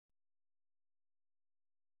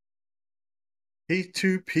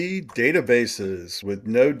P2p databases with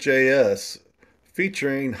Node.js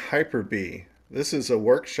featuring Hyper-B. This is a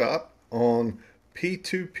workshop on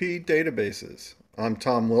P2p databases. I'm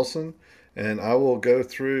Tom Wilson, and I will go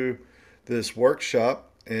through this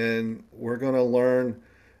workshop and we're going to learn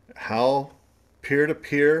how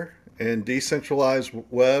peer-to-peer and decentralized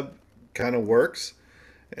web kind of works.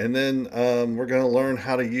 And then we're going to learn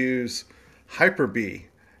how to use Hyper-B,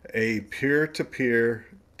 a peer-to-peer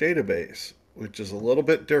database, which is a little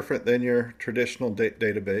bit different than your traditional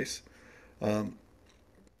database. Um,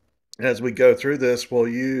 as we go through this, we'll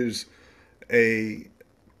use a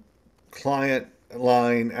client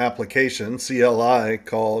line application, CLI,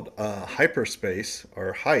 called Hyperspace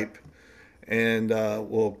or Hype, and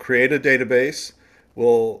we'll create a database.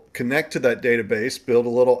 We'll connect to that database, build a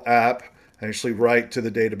little app, actually write to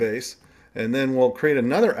the database, and then we'll create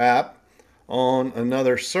another app on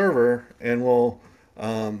another server and we'll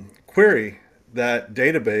query that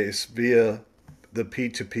database via the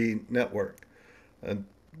P2P network. I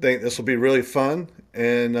think this will be really fun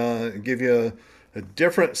and give you a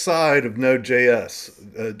different side of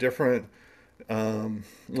Node.js, a different,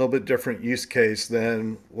 little bit different use case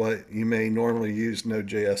than what you may normally use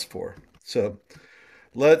Node.js for. So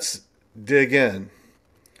let's dig in.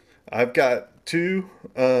 I've got two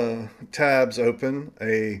tabs open,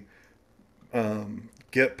 a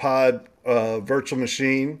Gitpod virtual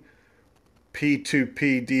machine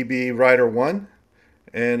p2p db writer 1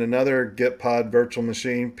 and another Gitpod virtual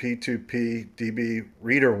machine p2p db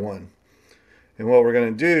reader 1. And what we're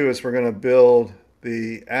going to do is we're going to build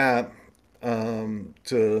the app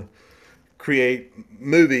to create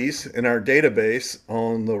movies in our database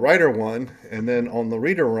on the writer 1, and then on the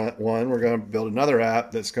reader 1 we're going to build another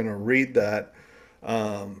app that's going to read that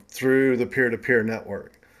through the peer-to-peer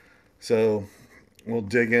network. So we'll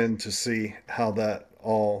dig in to see how that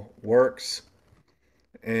all works.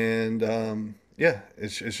 And yeah, it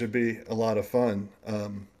should be a lot of fun.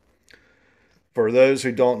 For those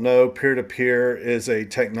who don't know, peer to peer is a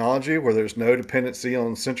technology where there's no dependency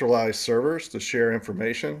on centralized servers to share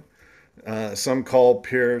information. Some call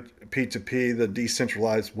P2P the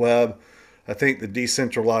decentralized web. I think the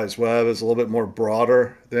decentralized web is a little bit more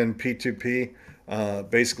broader than P2P.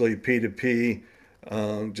 Basically, P2P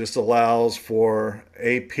just allows for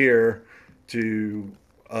a peer to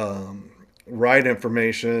write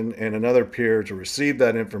information and another peer to receive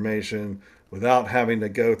that information without having to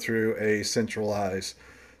go through a centralized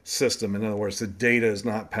system. In other words, the data is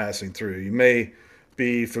not passing through. You may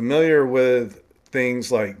be familiar with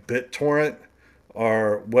things like BitTorrent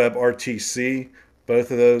or WebRTC.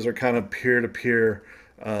 Both of those are kind of peer-to-peer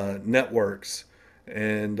networks.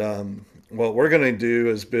 And what we're going to do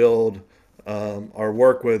is build or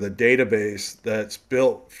work with a database that's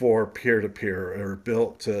built for peer-to-peer or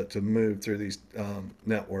built to move through these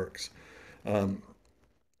networks. Um,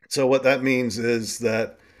 so what that means is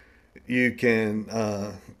that you can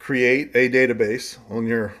create a database on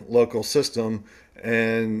your local system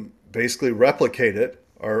and basically replicate it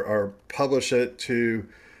or publish it to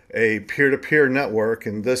a peer-to-peer network.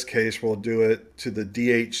 In this case, we'll do it to the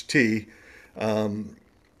DHT.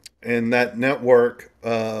 And that network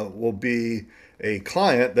will be a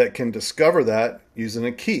client that can discover that using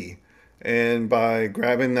a key. And by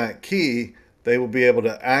grabbing that key, they will be able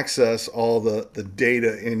to access all the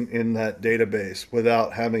data in that database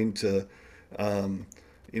without having to,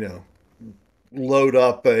 you know, load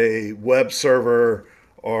up a web server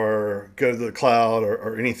or go to the cloud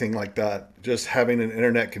or anything like that. Just having an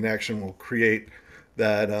internet connection will create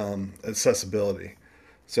that accessibility.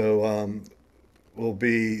 So we'll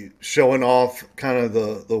be showing off kind of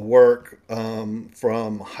the work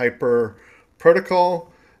from Hyper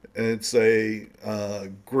Protocol. It's a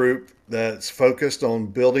group that's focused on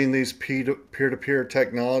building these peer-to-peer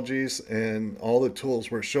technologies, and all the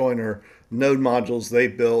tools we're showing are node modules they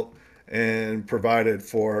built and provided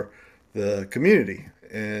for the community,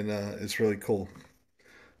 and it's really cool.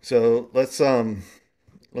 So let's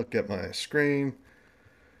look at my screen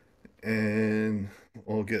and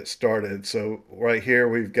we'll get started. So right here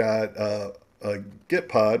we've got a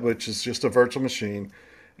Gitpod, which is just a virtual machine,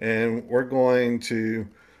 and we're going to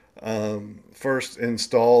first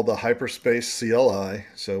install the Hyperspace CLI.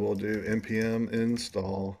 So we'll do npm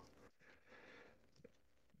install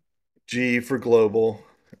G for global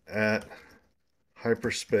at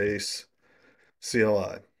Hyperspace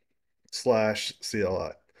CLI /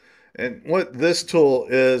 CLI. And what this tool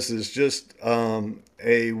is just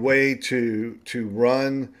a way to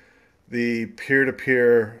run the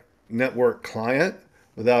peer-to-peer network client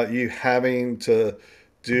without you having to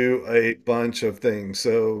do a bunch of things.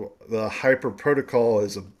 So the Hyper protocol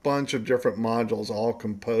is a bunch of different modules all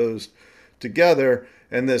composed together,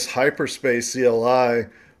 and this hyperspace CLI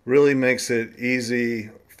really makes it easy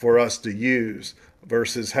for us to use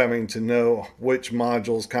versus having to know which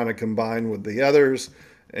modules kind of combine with the others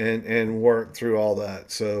and work through all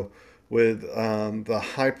that. So with the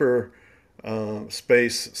hyper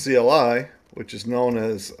space CLI, which is known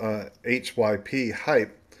as HYP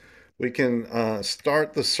hype, we can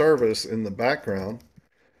start the service in the background.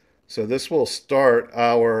 So this will start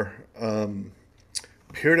our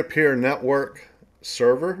peer-to-peer network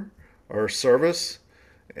server or service,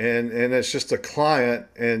 and it's just a client.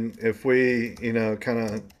 And if we,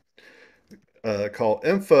 kind of call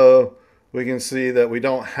info, we can see that we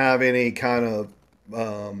don't have any kind of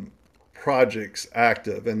projects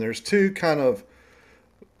active. And there's two kind of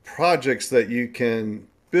projects that you can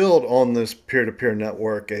build on this peer-to-peer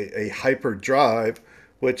network, a hyper drive,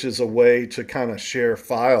 which is a way to kind of share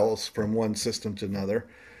files from one system to another,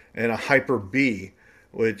 and a hyperbee,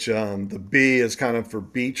 which the B is kind of for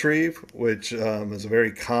btrieve, which is a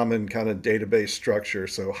very common kind of database structure.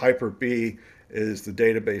 So hyperbee is the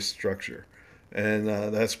database structure, and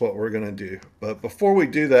that's what we're going to do. But before we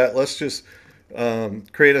do that, let's just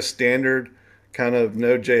create a standard kind of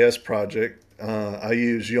Node.js project. I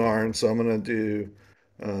use Yarn, so I'm going to do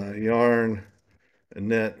Yarn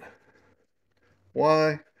init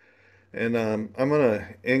y, and I'm going to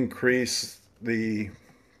increase the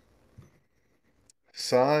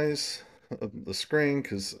size of the screen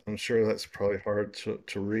because I'm sure that's probably hard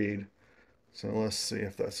to read. So let's see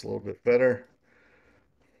if that's a little bit better.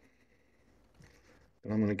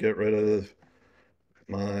 And I'm going to get rid of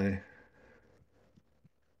my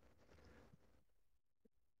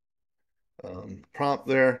prompt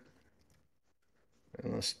there.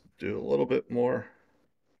 And let's do a little bit more.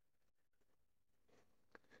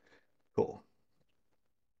 Cool.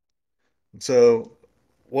 So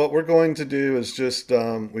what we're going to do is just,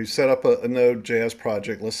 we've set up a Node.js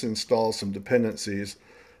project. Let's install some dependencies.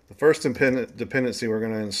 The first dependency we're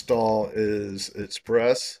going to install is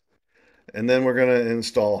Express. And then we're going to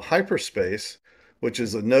install Hyperspace, which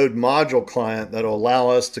is a Node module client that will allow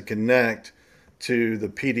us to connect to the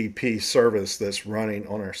PDP service that's running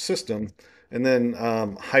on our system. And then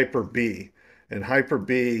hyperbee. And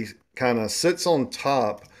hyperbee kind of sits on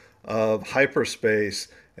top of Hyperspace,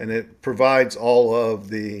 and it provides all of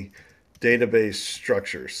the database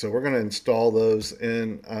structures. So we're going to install those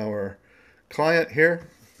in our client here.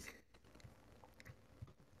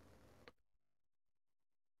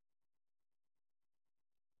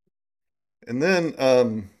 And then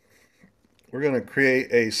we're going to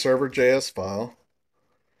create a server.js file.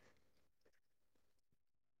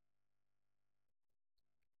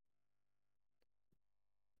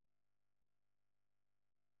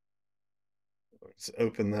 Let's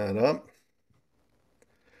open that up.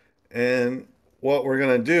 And what we're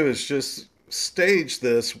going to do is just stage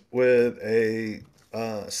this with a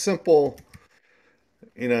simple,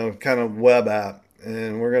 kind of web app.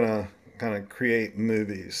 And we're going to kind of create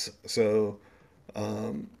movies. So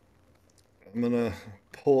um, I'm going to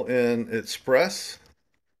pull in Express.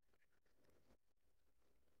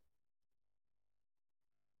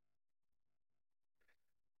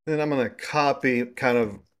 Then I'm going to copy kind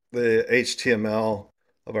of the HTML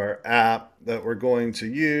of our app that we're going to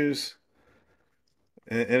use.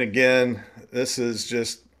 And again, this is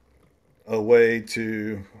just a way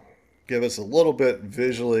to give us a little bit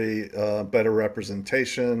visually better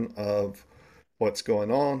representation of what's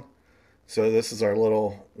going on. So this is our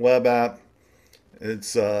little web app.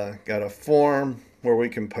 It's got a form where we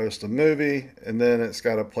can post a movie, and then it's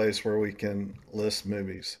got a place where we can list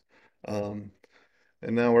movies. Um,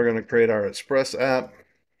 and now we're going to create our Express app.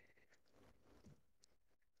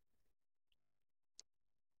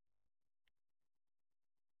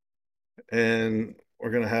 And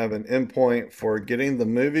we're going to have an endpoint for getting the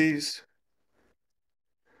movies.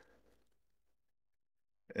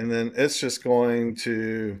 And then it's just going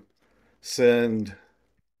to send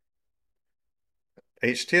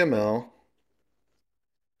HTML.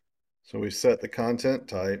 So we set the content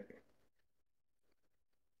type,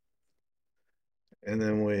 and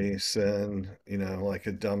then we send, like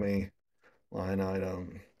a dummy line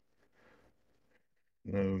item,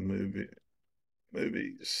 no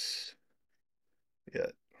movies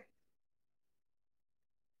yet.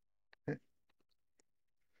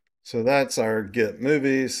 So that's our get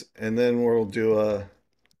movies, and then we'll do a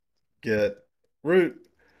get root,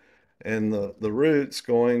 and the root's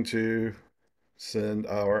going to send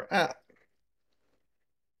our app.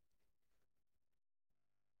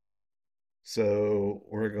 So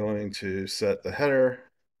we're going to set the header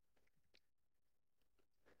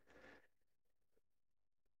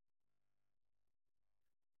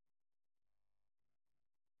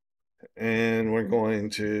And we're going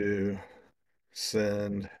to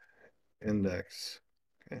send index.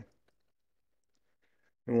 Okay.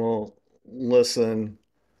 And we'll listen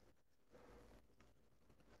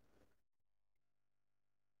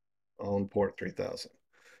on port 3000.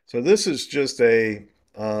 So this is just a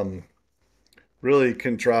um, really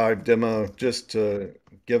contrived demo just to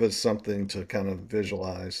give us something to kind of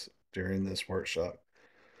visualize during this workshop.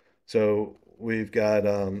 So we've got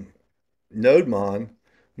NodeMon.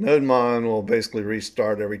 NodeMon will basically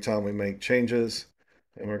restart every time we make changes,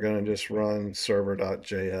 and we're going to just run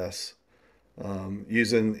server.js.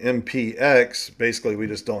 Using MPX, basically we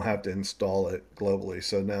just don't have to install it globally.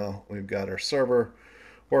 So now we've got our server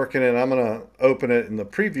working, and I'm going to open it in the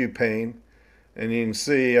preview pane, and you can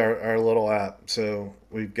see our little app. So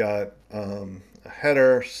we've got a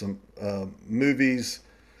header, some movies,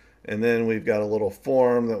 and then we've got a little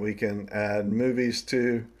form that we can add movies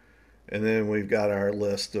to, and then we've got our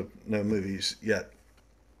list of no movies yet.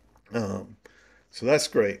 Um, so that's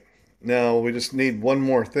great. Now we just need one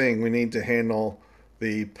more thing. We need to handle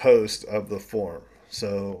the post of the form.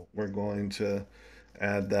 So we're going to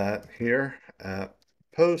add that here at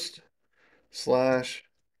post slash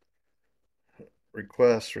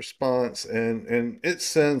request response, and it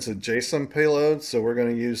sends a JSON payload. So we're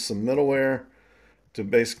going to use some middleware to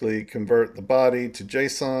basically convert the body to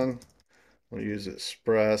JSON. We'll use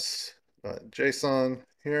express.json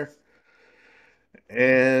here.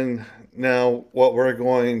 And now what we're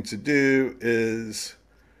going to do is,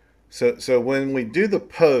 so when we do the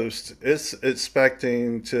post, it's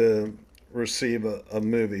expecting to receive a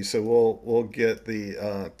movie. So we'll get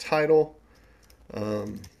the title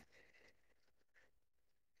um,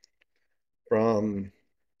 from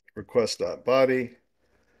request.body,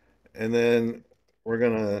 and then we're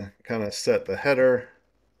gonna kind of set the header,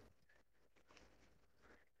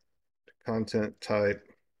 content type,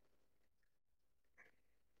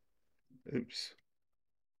 oops,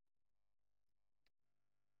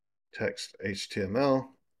 text HTML,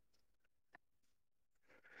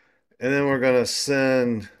 and then we're gonna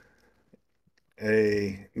send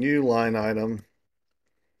a new line item,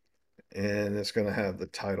 and it's gonna have the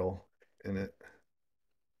title in it,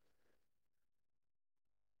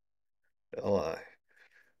 LI.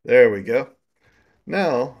 There we go.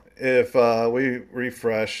 Now, if we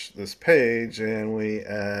refresh this page and we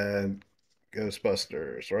add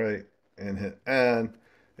Ghostbusters, right, and hit add,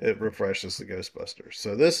 it refreshes the Ghostbusters.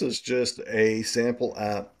 So this is just a sample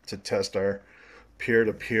app to test our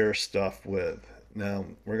peer-to-peer stuff with. Now,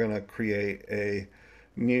 we're going to create a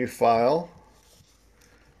new file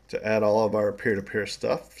to add all of our peer-to-peer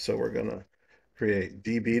stuff. So we're going to create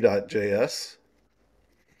db.js,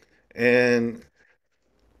 and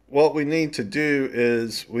what we need to do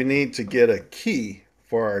is we need to get a key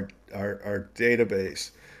for our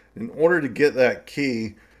database. In order to get that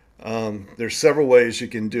key, there's several ways you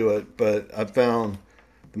can do it, but I found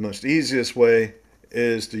the most easiest way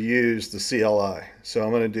is to use the CLI. So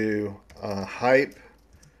I'm going to do hype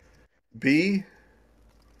b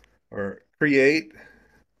or create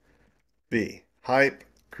b, hype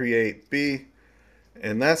create b,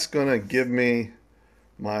 and that's going to give me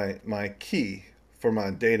my key for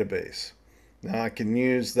my database. Now I can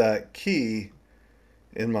use that key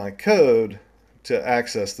in my code to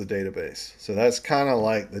access the database. So that's kind of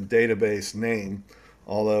like the database name,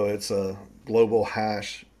 although it's a global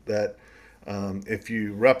hash that if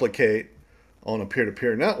you replicate on a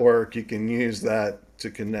peer-to-peer network, you can use that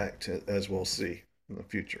to connect, as we'll see in the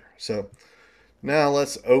future. So now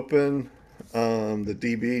let's open the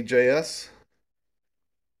db.js,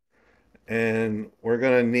 and we're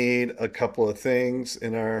going to need a couple of things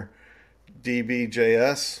in our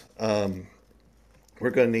db.js. We're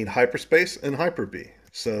going to need hyperspace and hyperbee.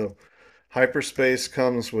 So hyperspace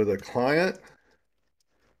comes with a client,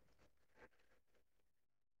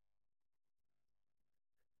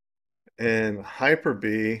 and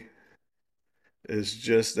hyperbee is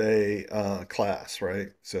just a class,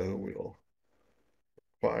 right? So we'll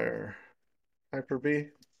acquire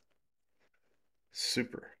hyperbee.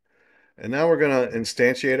 Super. And now we're going to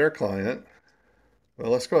instantiate our client.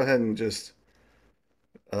 Well, let's go ahead and just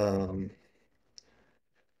um,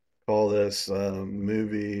 call this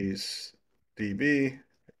movies DB,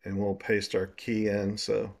 and we'll paste our key in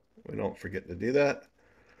so we don't forget to do that.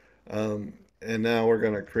 And now we're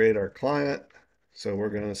going to create our client. So we're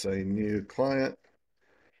going to say new client.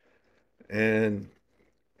 And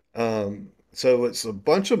so it's a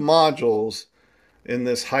bunch of modules in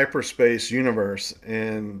this hyperspace universe,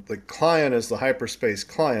 and the client is the hyperspace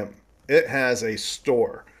client. It has a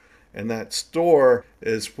store, and that store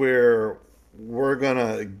is where we're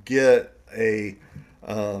gonna get a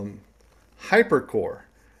hypercore.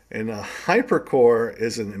 And a hypercore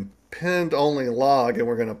is an append only log, and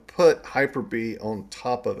we're going to put hyperbee on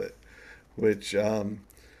top of it, which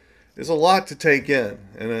is a lot to take in,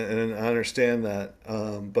 and I understand that.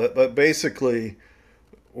 But basically,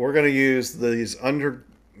 we're going to use these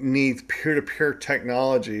underneath peer-to-peer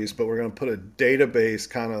technologies, but we're going to put a database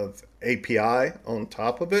kind of API on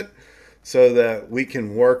top of it so that we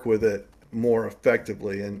can work with it more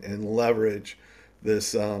effectively and leverage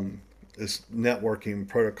this networking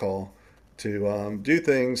protocol to do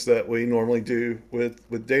things that we normally do with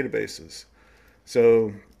databases.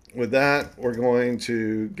 So with that, we're going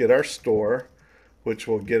to get our store, which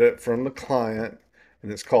we'll get it from the client,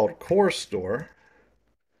 and it's called Core Store.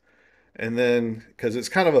 And then, because it's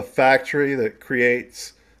kind of a factory that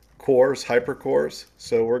creates cores, hypercores,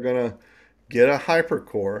 so we're going to get a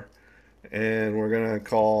hypercore, and we're going to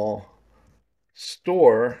call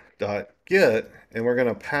store.get, and we're going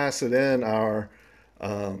to pass it in our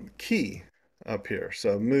key up here.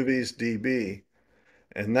 So movies DB,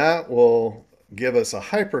 and that will give us a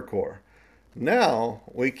hypercore. Now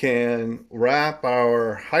we can wrap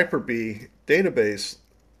our hyperbee database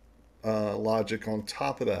logic on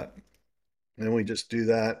top of that. And we just do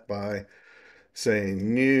that by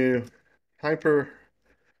saying new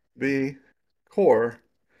hyperbee core,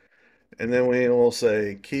 and then we will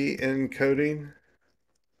say key encoding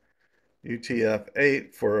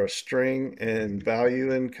UTF-8 for a string and value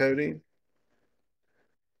encoding.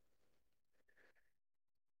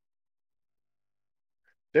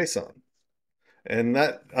 JSON. And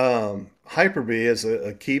that Hyper-V is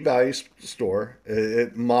a key value store.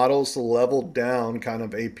 It models the level down kind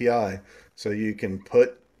of API. So you can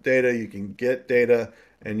put data, you can get data,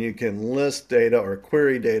 and you can list data or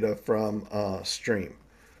query data from stream.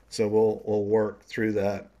 So we'll work through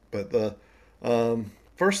that. But the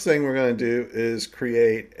first thing we're going to do is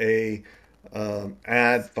create a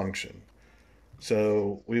add function.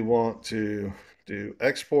 So we want to do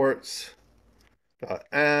exports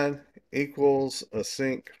add equals a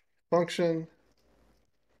sync function,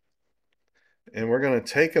 and we're going to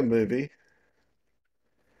take a movie,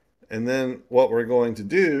 and then what we're going to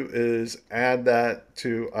do is add that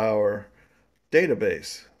to our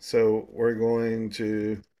database. So we're going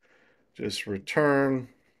to just return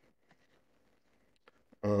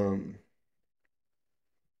um,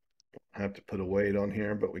 I have to put a wait on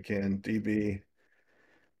here, but we can db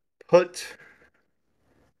put,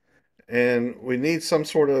 and we need some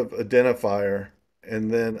sort of identifier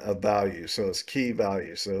and then a value. So it's key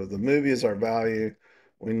value. So the movie is our value.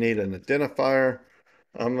 We need an identifier.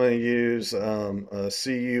 I'm going to use a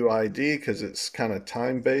CUID because it's kind of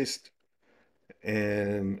time-based,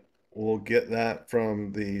 and we'll get that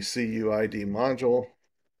from the CUID module,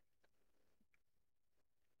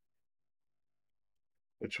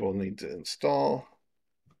 which we'll need to install.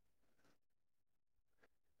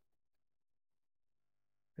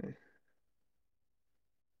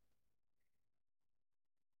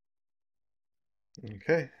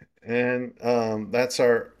 Okay, and that's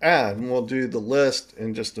our add, and we'll do the list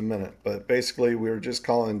in just a minute. But basically, we're just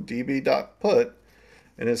calling db.put,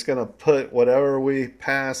 and it's going to put whatever we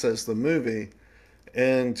pass as the movie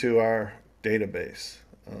into our database.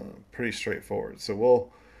 Pretty straightforward. So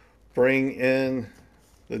we'll bring in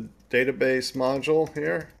the database module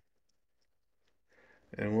here,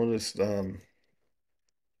 and we'll just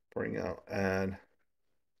bring out add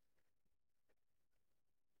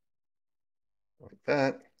like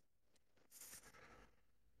that.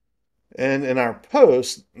 And in our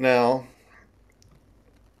post now,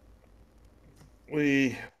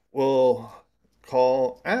 we will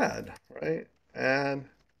call add, right? Add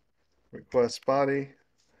request body,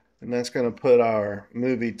 and that's going to put our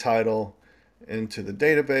movie title into the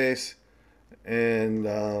database. And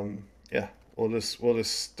yeah, we'll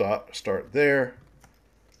just start there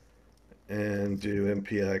and do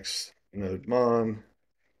npx nodemon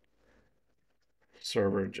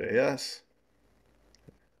server.js.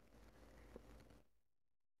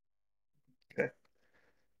 Okay,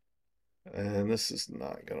 and this is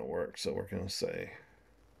not going to work, so we're going to say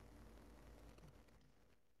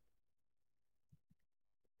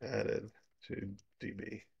added to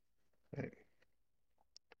db. Right.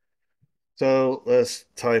 So let's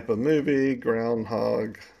type a movie,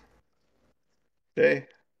 Groundhog Day.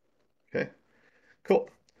 Okay, cool.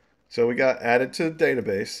 So we got added to the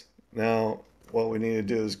database. Now what we need to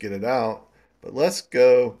do is get it out, but let's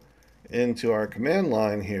go into our command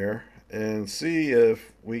line here and see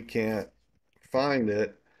if we can't find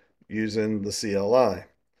it using the CLI.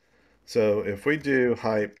 So if we do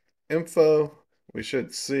hype info, we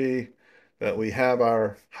should see that we have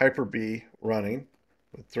our Hyper-V running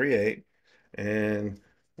with 3.8, And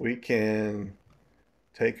we can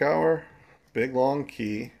take our big long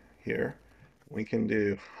key here. We can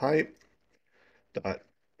do hype dot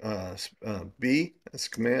b as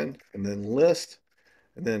command, and then list,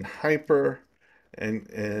 and then hyper,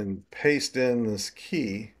 and paste in this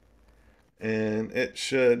key, and it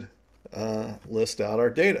should list out our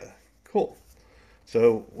data. Cool.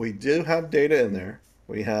 So we do have data in there.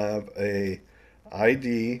 We have a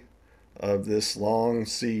ID of this long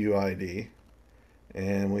CUID,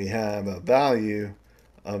 and we have a value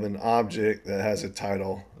of an object that has a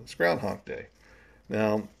title. It's Groundhog Day.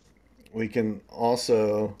 Now we can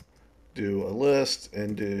also do a list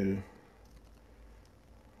and do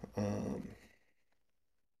um,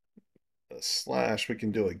 a slash. We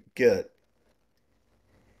can do a get,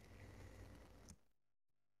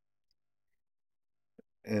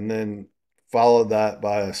 and then follow that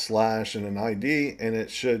by a slash and an ID, and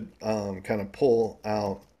it should kind of pull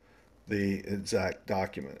out the exact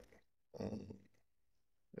document. Um,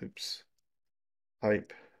 oops,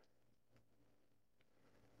 hype,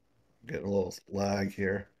 getting a little lag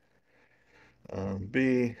here.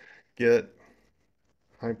 B, get,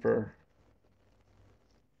 hyper,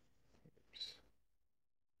 oops,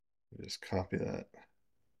 just copy that.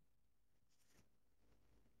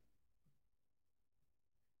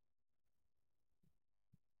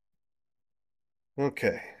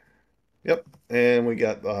 Okay, yep, and we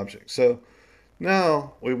got the object. So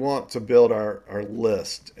now we want to build our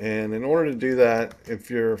list. And in order to do that,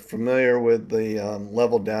 if you're familiar with the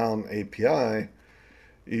level down API,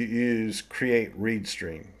 you use create read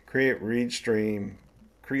stream. Create read stream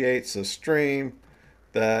creates a stream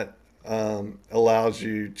that allows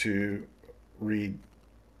you to read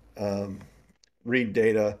um, read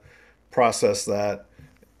data, process that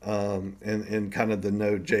in kind of the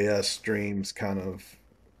Node.js streams kind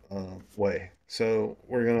of way. So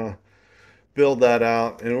we're gonna build that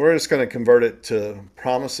out, and we're just going to convert it to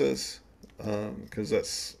promises because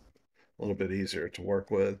that's a little bit easier to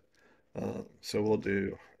work with. So we'll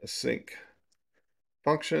do a sync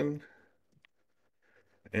function,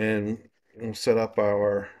 and we'll set up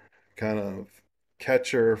our kind of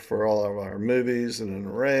catcher for all of our movies in an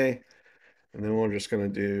array, and then we're just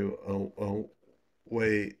going to do a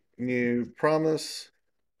wait new promise,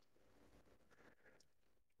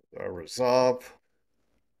 our resolve,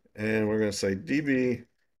 and we're going to say db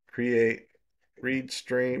create read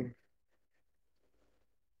stream.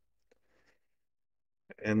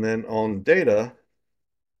 And then on data,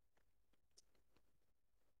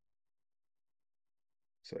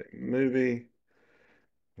 say movie,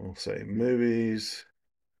 we'll say movies,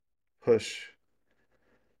 push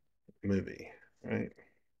movie, right?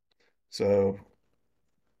 So,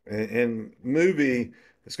 and movie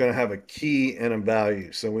is going to have a key and a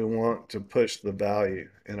value. So we want to push the value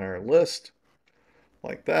in our list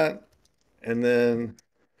like that. And then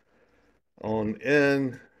on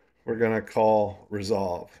in, we're going to call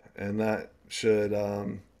resolve. And that should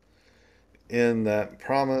end that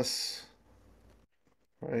promise,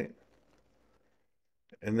 right?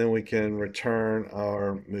 And then we can return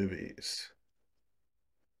our movies,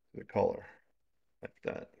 the color, like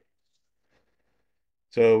that.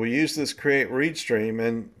 So we use this create read stream,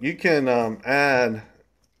 and you can add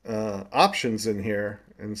options in here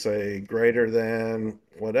and say greater than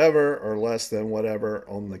whatever or less than whatever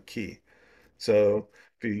on the key. So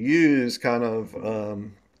if you use kind of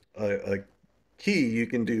a key, you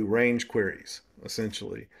can do range queries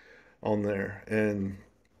essentially on there. And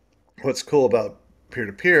what's cool about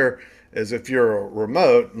peer-to-peer is if you're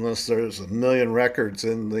remote, unless there's a million records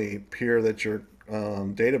in the peer that you're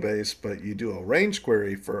database, but you do a range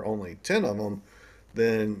query for only 10 of them,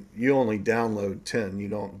 then you only download 10. You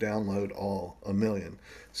don't download all a million.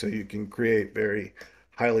 So you can create very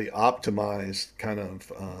highly optimized kind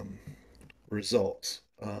of results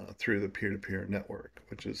through the peer-to-peer network,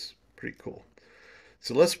 which is pretty cool.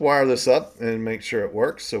 So let's wire this up and make sure it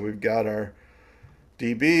works. So we've got our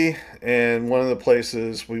DB, and one of the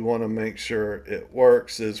places we want to make sure it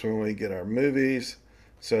works is when we get our movies.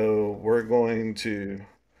 So we're going to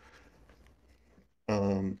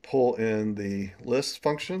pull in the list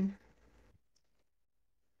function,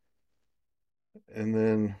 and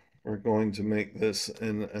then we're going to make this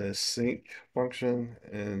in a sync function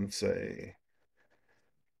and say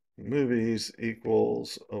movies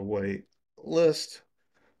equals await list,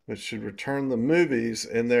 which should return the movies,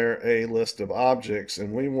 and they're a list of objects,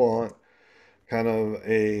 and we want kind of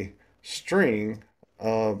a string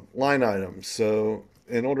of line items. So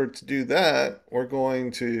in order to do that, we're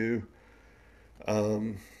going to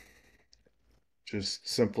um, just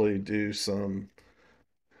simply do some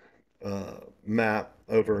map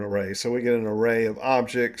over an array. So we get an array of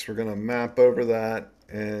objects. We're going to map over that,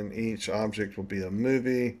 and each object will be a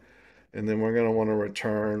movie. And then we're going to want to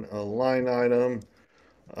return a line item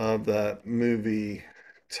of that movie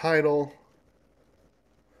title,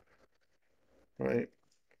 right?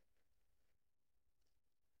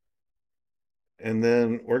 And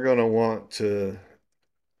then we're going to want to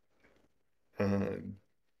uh,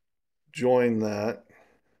 join that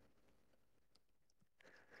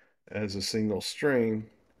as a single string.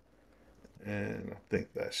 And I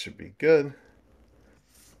think that should be good.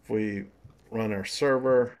 If we run our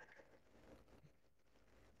server,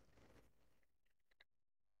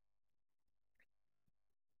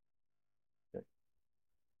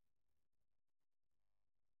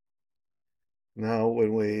 now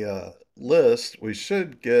when we list, we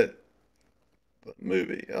should get the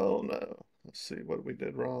movie. Oh no. Let's see what we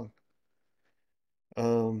did wrong.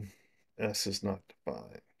 Um, S is not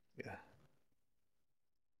defined. Yeah.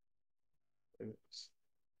 Oops.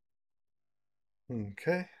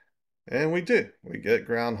 Okay. And we do. We get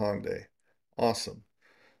Groundhog Day. Awesome.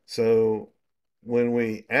 So when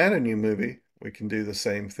we add a new movie, we can do the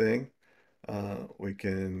same thing. We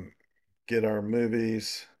can get our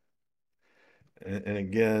movies. And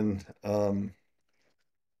again,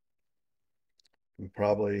 we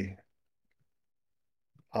probably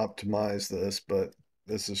optimize this, but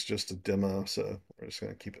this is just a demo, so we're just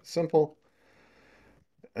going to keep it simple.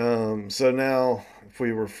 So now if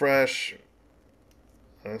we refresh,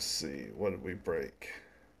 let's see, what did we break?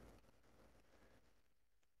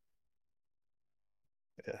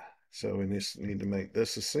 Yeah, so we need to make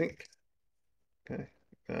this a sync. Okay,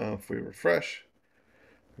 now if we refresh,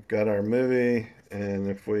 we've got our movie, and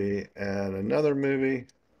if we add another movie,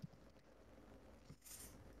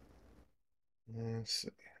 let's see,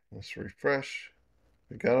 let's refresh.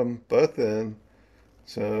 We got them both in,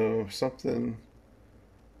 so something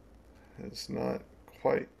is not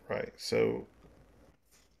quite right. So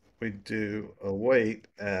we do await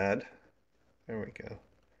add. There we go.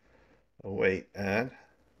 Await add.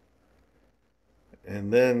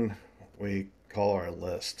 And then we call our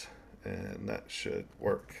list, and that should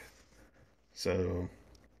work. So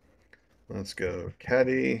let's go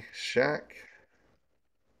Caddy Shack.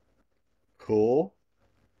 Cool.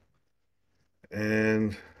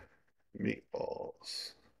 And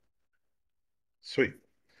meatballs. Sweet.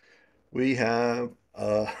 We have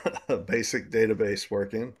a basic database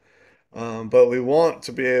working, but we want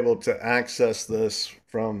to be able to access this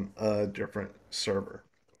from a different server.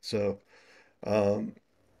 So um,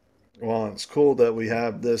 while it's cool that we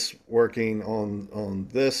have this working on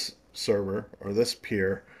this server or this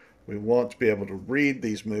peer, we want to be able to read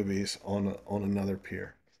these movies on another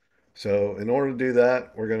peer. So in order to do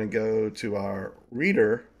that, we're going to go to our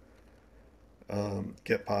reader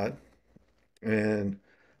Git pod, and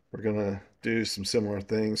we're going to do some similar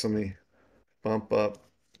things. Let me bump up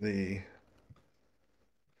the,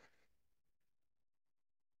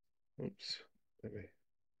 oops, maybe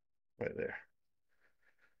right there,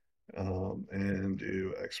 and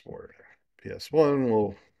do export. PS1,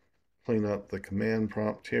 we'll clean up the command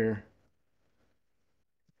prompt here.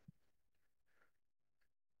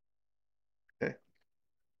 Okay.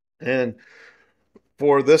 And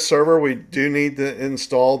for this server, we do need to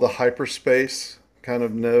install the hyperspace kind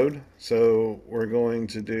of node. So we're going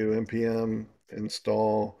to do npm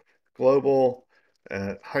install global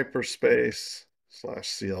at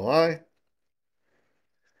hyperspace/CLI.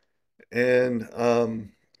 And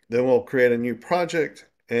then we'll create a new project.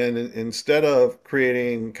 And instead of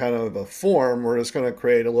creating kind of a form, we're just going to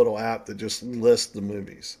create a little app that just lists the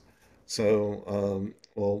movies. So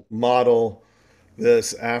we'll model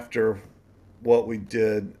this after what we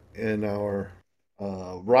did in our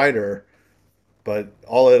writer, but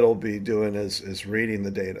all it'll be doing is reading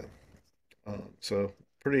the data. So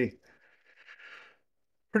pretty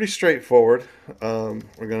straightforward.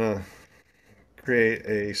 We're gonna create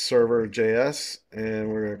a server JS, and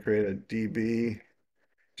we're gonna create a DB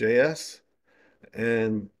JS,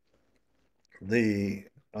 and the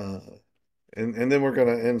uh, and then we're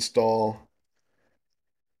gonna install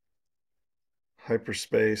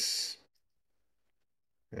hyperspace.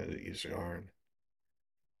 Use yarn.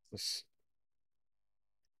 This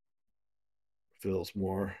feels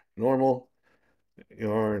more normal.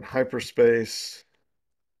 Yarn hyperspace,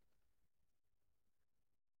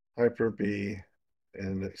 hyperbee,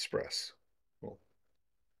 and express. Cool.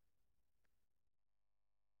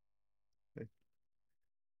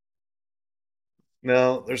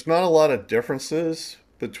 Now, there's not a lot of differences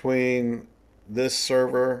between this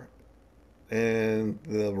server and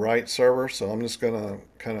the right server, so I'm just gonna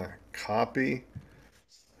kind of copy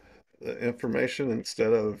the information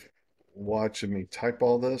instead of watching me type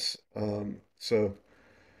all this. So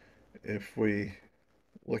if we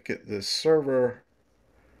look at this server,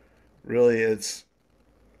 really it's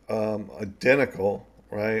identical,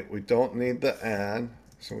 right? We don't need the add,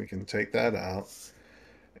 so we can take that out.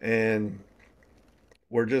 And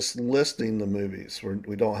we're just listing the movies.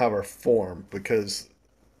 We don't have our form because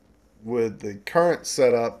with the current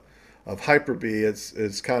setup of hyperbee,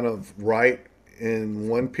 it's kind of write in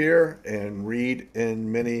one peer and read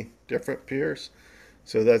in many different peers.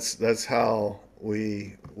 So that's how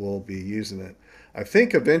we will be using it. I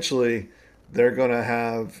think eventually they're going to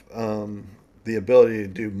have the ability to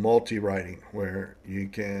do multi-writing, where you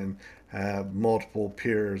can have multiple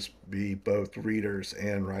peers be both readers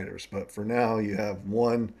and writers. But for now, you have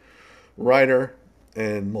one writer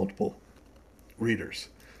and multiple readers.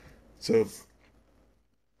 So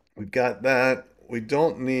we've got that. We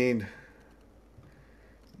don't need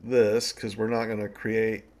this because we're not going to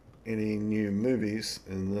create any new movies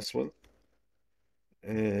in this one.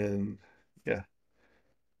 And yeah,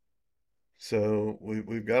 so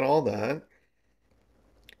we've got all that.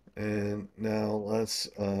 And now let's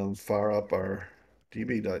fire up our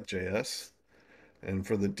db.js. And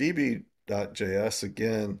for the db.js,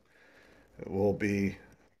 again, it will be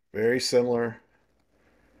very similar.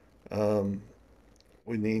 Um,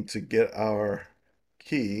 we need to get our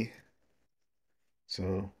key.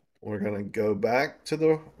 So we're going to go back to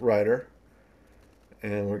the writer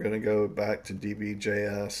and we're going to go back to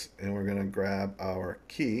db.js and we're going to grab our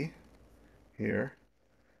key here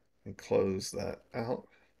and close that out.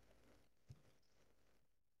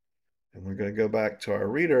 And we're going to go back to our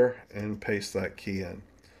reader and paste that key in.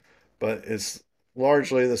 But it's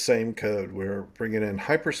largely the same code. We're bringing in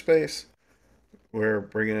hyperspace, we're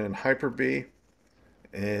bringing in hyperbee,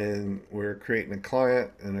 and we're creating a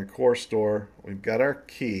client and a core store. We've got our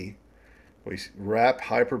key. We wrap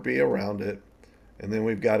hyperbee around it, and then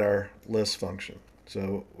we've got our list function.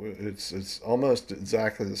 So it's almost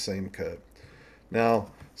exactly the same code.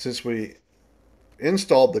 Now, since we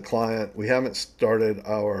installed the client, we haven't started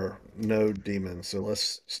our node daemon. So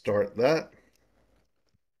let's start that.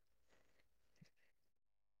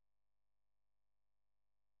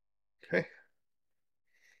 Okay.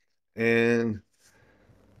 And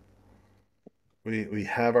we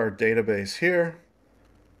have our database here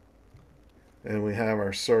and we have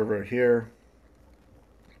our server here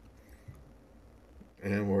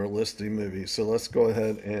and we're listing movies. So let's go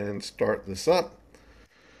ahead and start this up.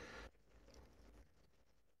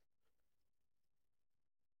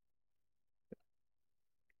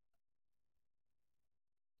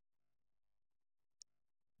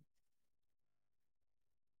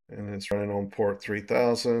 And it's running on port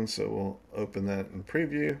 3000, so we'll open that in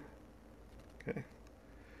preview. Okay.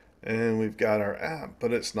 And we've got our app,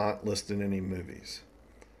 but it's not listing any movies.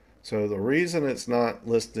 So the reason it's not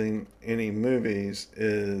listing any movies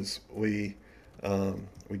is we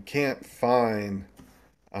can't find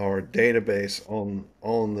our database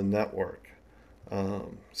on the network.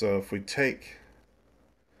 So if we take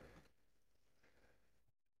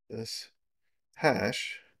this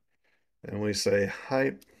hash and we say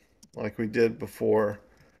hype like we did before,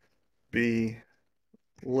 b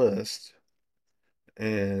list,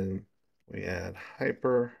 and we add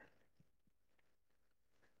hyper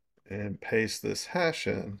and paste this hash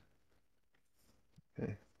in,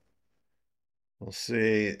 okay, we'll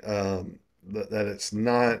see that it's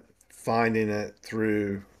not finding it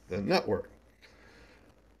through the network.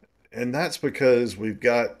 And that's because we've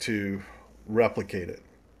got to replicate it.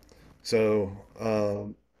 So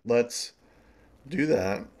let's do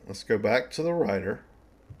that. Let's go back to the writer.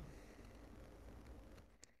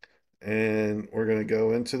 And we're going to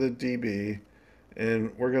go into the DB.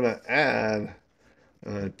 And we're going to add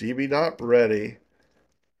db.ready,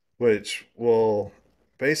 which will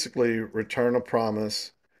basically return a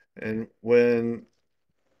promise. And when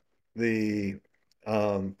the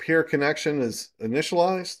peer connection is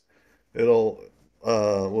initialized, it'll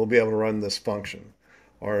we'll be able to run this function.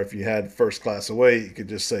 Or if you had first class await, you could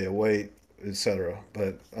just say await, etc.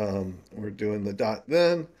 But we're doing the dot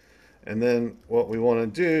then, and then what we want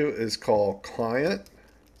to do is call client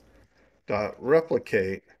dot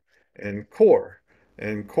replicate and core.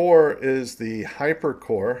 And core is the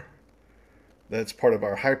hypercore that's part of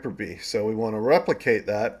our hyperbee. So we want to replicate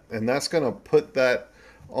that, and that's going to put that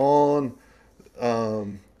on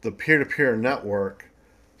the peer-to-peer network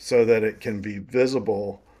so that it can be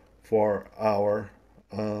visible for our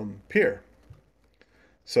peer.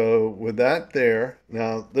 So with that there,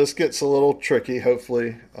 now this gets a little tricky.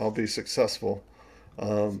 Hopefully I'll be successful.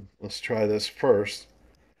 Let's try this first.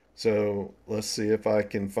 So let's see if I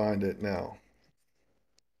can find it now.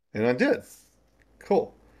 And I did.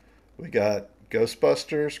 Cool. We got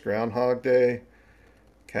Ghostbusters, Groundhog Day,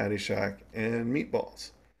 Caddyshack, and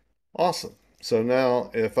Meatballs. Awesome. So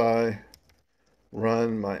now if I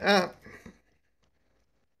run my app,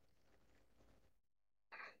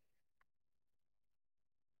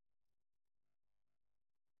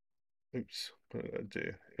 oops, what did I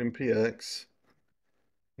do? npx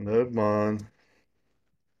nodemon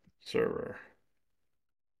server.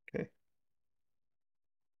 Okay.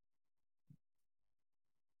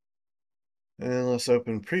 And let's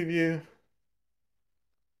open preview.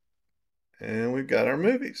 And we've got our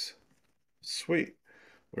movies. Sweet.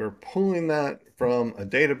 We're pulling that from a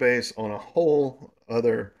database on a whole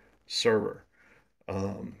other server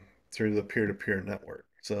um, through the peer-to-peer network.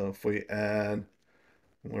 So if we add,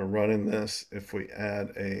 we're running this, if we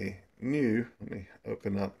add a new, let me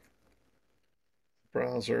open up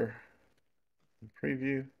browser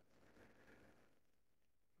preview.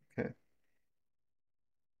 Okay.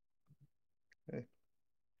 Okay.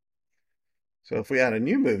 So if we add a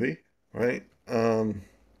new movie, right?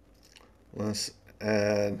 Let's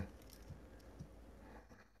add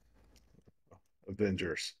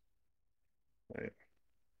Avengers. Right.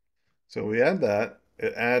 So we add that.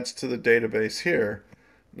 It adds to the database here.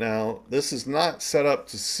 Now, this is not set up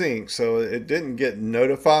to sync, so it didn't get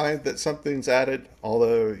notified that something's added,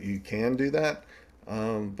 although you can do that.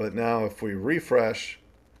 But now if we refresh,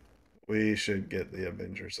 we should get the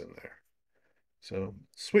Avengers in there. So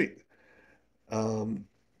sweet. Um,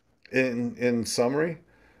 in summary,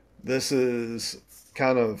 this is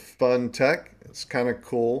kind of fun tech. It's kind of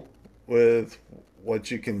cool with what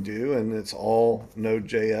you can do, and it's all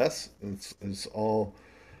Node.js. It's all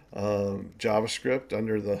JavaScript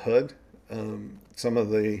under the hood. Some of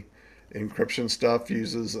the encryption stuff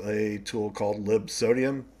uses a tool called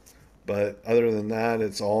libsodium, but other than that,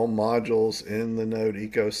 it's all modules in the Node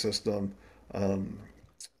ecosystem, um,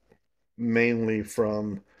 mainly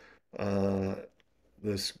from uh,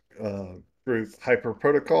 this group Hyper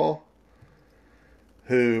Protocol,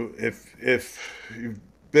 who, if you've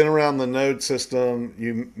been around the Node system,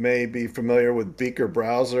 you may be familiar with Beaker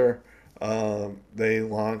Browser. They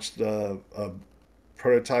launched a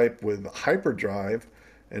prototype with Hyperdrive,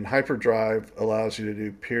 and Hyperdrive allows you to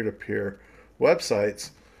do peer-to-peer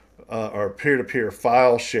websites or peer-to-peer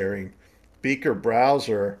file sharing. Beaker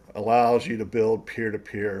Browser allows you to build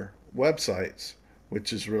peer-to-peer websites,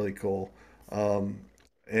 which is really cool. Um,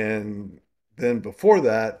 and then before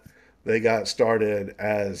that, they got started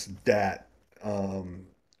as DAT, um,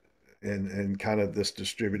 and kind of this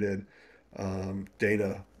distributed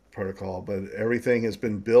data protocol. But everything has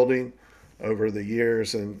been building over the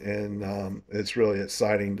years, and it's really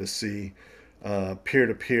exciting to see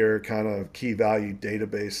peer-to-peer kind of key value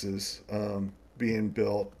databases being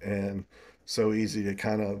built and so easy to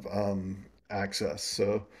kind of access.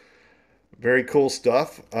 So very cool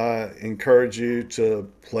stuff. Encourage you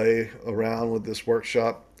to play around with this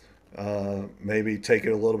workshop. Maybe take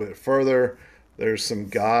it a little bit further. There's some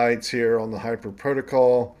guides here on the Hyper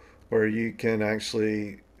Protocol where you can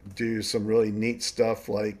actually do some really neat stuff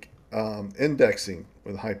like indexing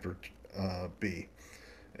with hyperbee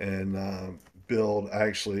and build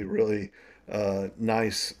actually really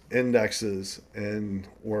nice indexes and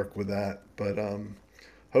work with that. But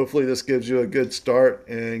hopefully, this gives you a good start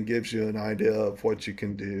and gives you an idea of what you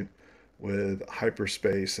can do with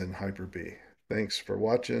hyperspace and hyperbee. Thanks for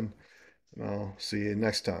watching, and I'll see you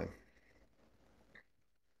next time.